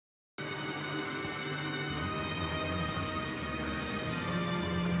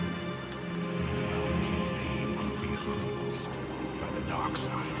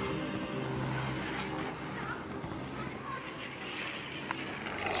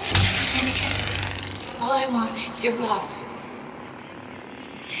All I want is your love.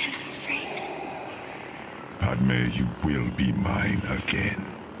 And I'm afraid. Padme, you will be mine again.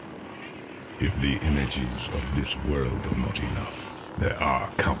 If the energies of this world are not enough, there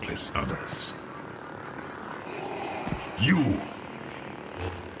are countless others. You!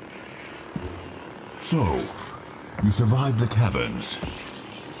 So, you survived the caverns.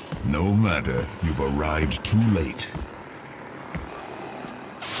 No matter, you've arrived too late.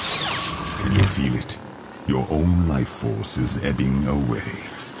 Can you feel it? Your own life force is ebbing away.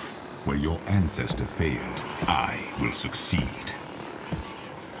 Where your ancestor failed, I will succeed.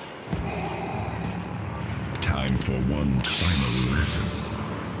 Time for one final lesson.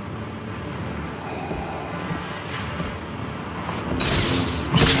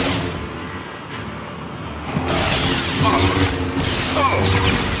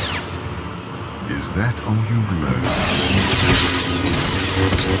 Is that all you've learned?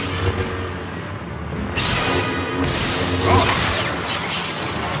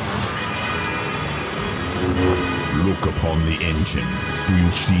 Look upon the engine. Do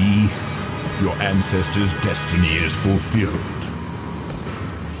you see? Your ancestors' destiny is fulfilled.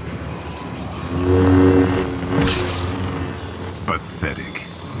 Pathetic.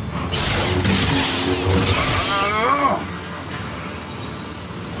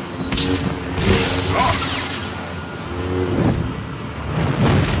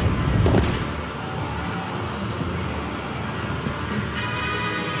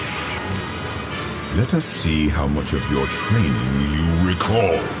 Let us see how much of your training you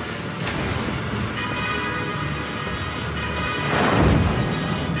recall.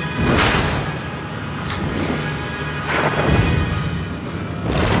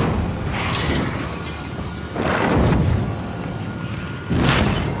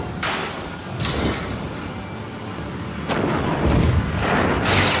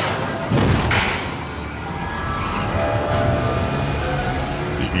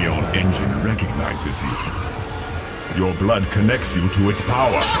 Engine recognizes you. Your blood connects you to its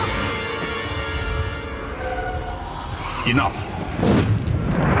power. Enough.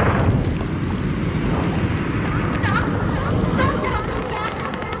 Stop! Stop!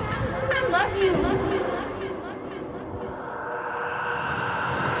 Come back! I love you!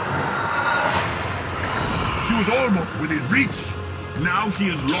 She was almost within reach. Now she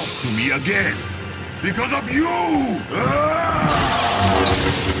is lost to me again. Because of you!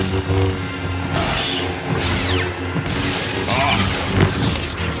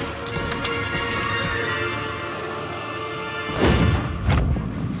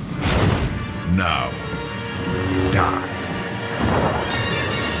 Now, die.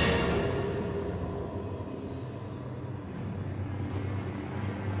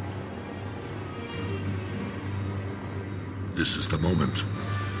 This is the moment.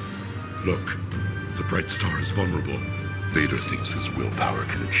 Look, the bright star is vulnerable. Vader thinks his willpower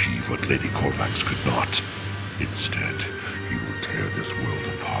can achieve what Lady Corvax could not. Instead, he will tear this world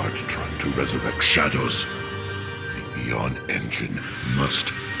apart trying to resurrect shadows. The Eon engine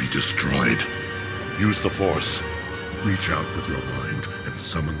must be destroyed. Use the Force. Reach out with your mind and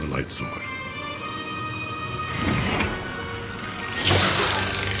summon the light sword.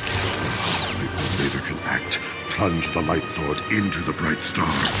 Before Vader can act, plunge the light sword into the bright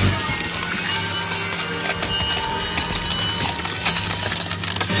star.